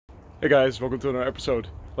Hey guys, welcome to another episode.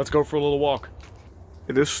 Let's go for a little walk.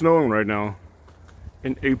 It is snowing right now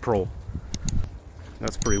in April.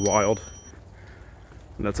 That's pretty wild.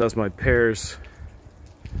 And that's as my pears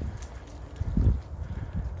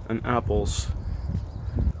and apples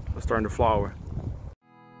are starting to flower.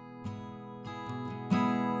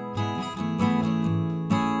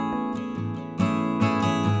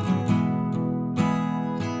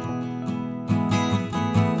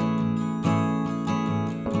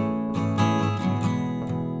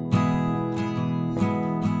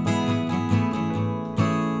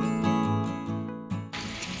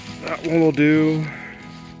 That one will do.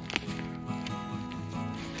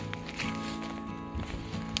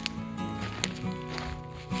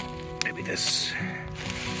 Maybe this.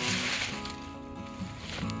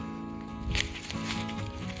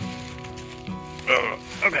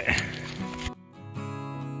 Okay.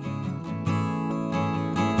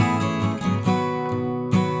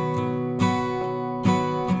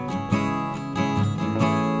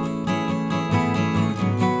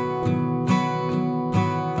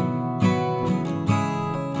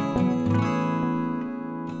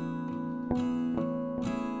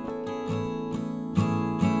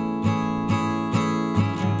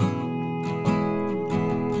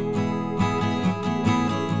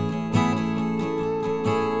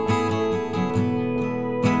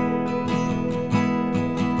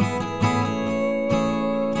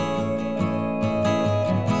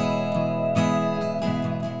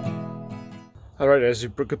 Alright, as you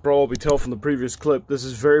could probably tell from the previous clip, this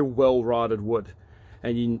is very well rotted wood.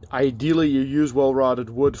 And ideally you use well rotted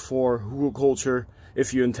wood for Hügelkultur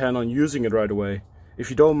if you intend on using it right away. If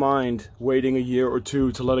you don't mind waiting a year or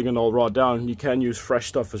two to letting it all rot down, you can use fresh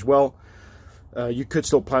stuff as well. You could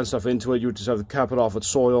still plant stuff into it, you would just have to cap it off with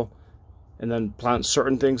soil and then plant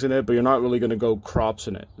certain things in it, but you're not really going to go crops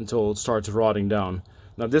in it until it starts rotting down.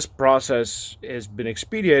 Now this process has been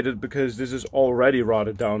expedited because this is already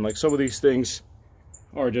rotted down. Like some of these things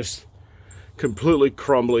are just completely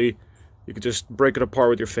crumbly. You could just break it apart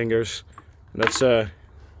with your fingers. And that's a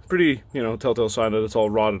pretty, telltale sign that it's all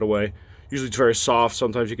rotted away. Usually it's very soft.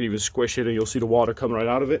 Sometimes you can even squish it and you'll see the water come right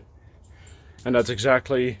out of it. And that's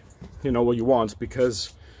exactly, what you want,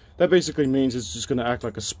 because that basically means it's just going to act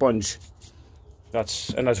like a sponge.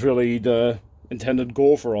 That's really the intended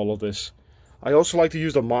goal for all of this. I also like to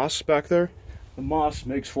use the moss back there. The moss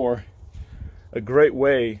makes for a great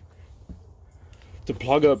way to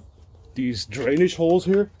plug up these drainage holes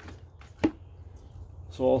here.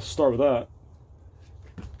 So I'll start with that.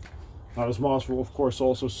 Now this moss will of course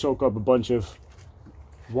also soak up a bunch of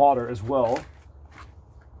water as well.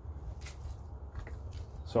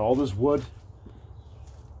 So all this wood,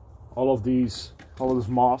 all of this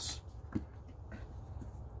moss,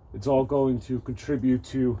 it's all going to contribute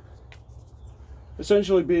to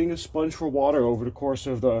essentially being a sponge for water over the course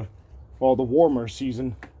of the warmer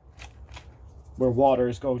season, where water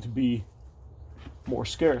is going to be more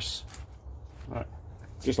scarce. All right,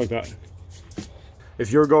 just like that.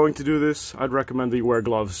 If you're going to do this, I'd recommend that you wear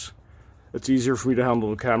gloves. It's easier for me to handle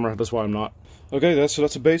the camera, that's why I'm not. Okay,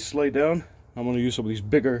 that's a base laid down. I'm going to use some of these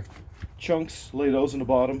bigger chunks, lay those in the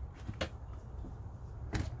bottom.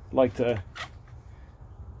 Like to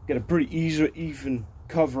get a pretty even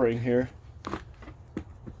covering here.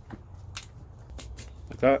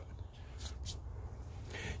 Like that.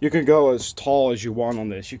 You can go as tall as you want on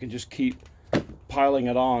this. You can just keep piling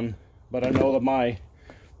it on. But I know that my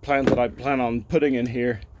plant that I plan on putting in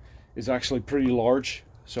here is actually pretty large.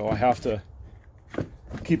 So I have to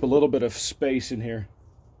keep a little bit of space in here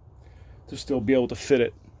to still be able to fit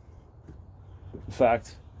it. In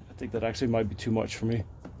fact, I think that actually might be too much for me.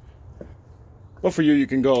 But for you, you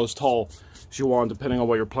can go as tall as you want depending on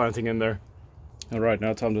what you're planting in there. Alright,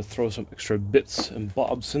 now time to throw some extra bits and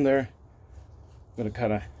bobs in there. I'm going to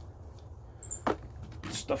kind of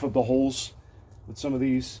stuff up the holes with some of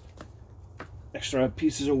these extra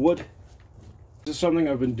pieces of wood. This is something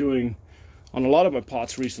I've been doing on a lot of my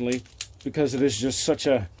pots recently because it is just such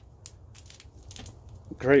a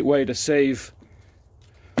great way to save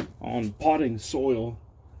on potting soil.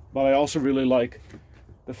 But I also really like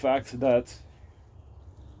the fact that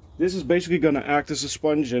this is basically going to act as a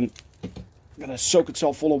sponge and going to soak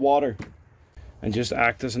itself full of water and just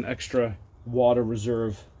act as an extra water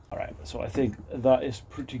reserve. All right, so I think that is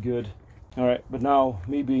pretty good. All right, but now,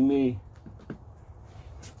 me being me,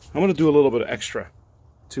 I'm going to do a little bit of extra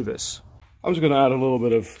to this. I'm just going to add a little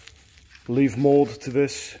bit of leaf mold to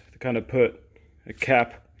this to kind of put a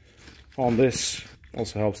cap on this.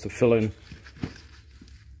 Also helps to fill in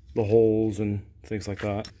the holes and things like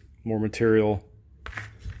that. More material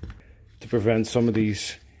to prevent some of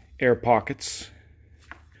these air pockets.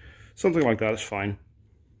 something like that is fine.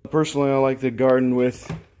 Personally, I like to garden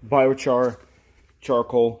with biochar,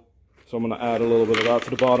 charcoal, so I'm going to add a little bit of that to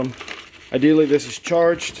the bottom. Ideally this is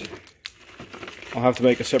charged. I'll have to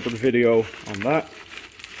make a separate video on that.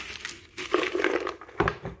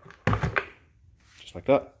 Just like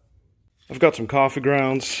that. I've got some coffee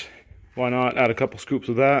grounds. Why not add a couple scoops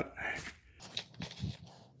of that?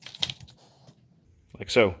 Like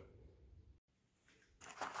so.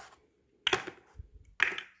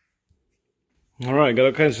 Alright, got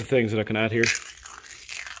all kinds of things that I can add here.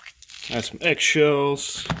 Add some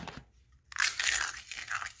eggshells.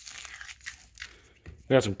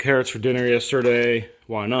 Got some carrots for dinner yesterday.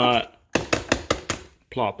 Why not?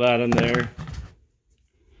 Plop that in there.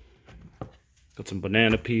 Got some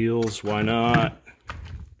banana peels. Why not?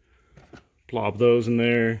 Plop those in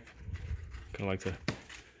there. Kind of like to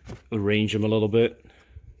arrange them a little bit.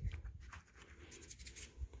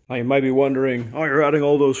 Now you might be wondering, oh, you're adding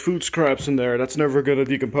all those food scraps in there. That's never going to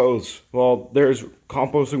decompose. Well, there's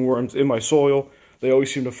composting worms in my soil. They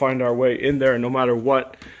always seem to find their way in there no matter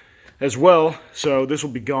what as well. So this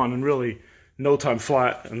will be gone in really no time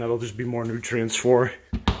flat, and that'll just be more nutrients for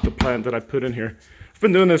the plant that I put in here. I've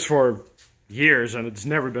been doing this for years and it's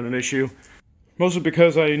never been an issue. Mostly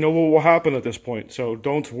because I know what will happen at this point, so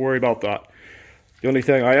don't worry about that. The only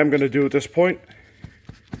thing I am going to do at this point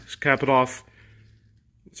is cap it off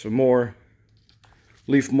with some more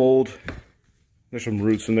leaf mold. There's some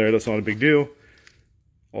roots in there, that's not a big deal.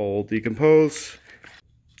 All decompose.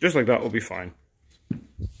 Just like that will be fine.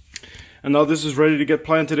 And now this is ready to get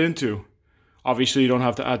planted into. Obviously you don't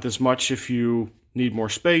have to add this much if you need more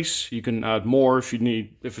space. You can add more if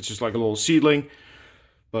it's just like a little seedling.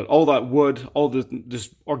 But all that wood, all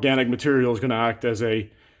this organic material is going to act as a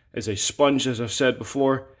sponge, as I've said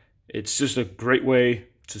before. It's just a great way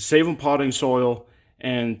to save on potting soil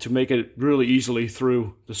and to make it really easily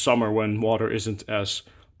through the summer when water isn't as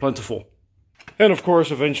plentiful. And of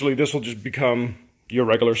course, eventually this will just become your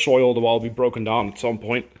regular soil that will be broken down at some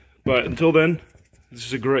point. But until then, this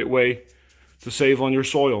is a great way to save on your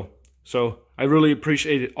soil. So I really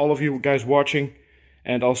appreciate all of you guys watching,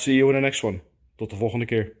 and I'll see you in the next one. Tot de volgende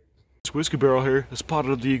keer. This whiskey barrel here is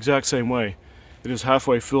potted the exact same way. It is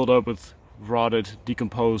halfway filled up with rotted,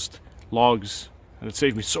 decomposed logs, and it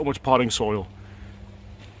saved me so much potting soil.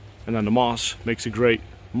 And then the moss makes a great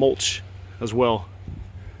mulch as well,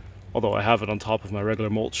 although I have it on top of my regular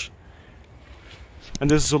mulch. And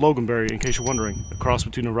this is a loganberry, in case you're wondering, a cross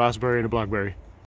between a raspberry and a blackberry.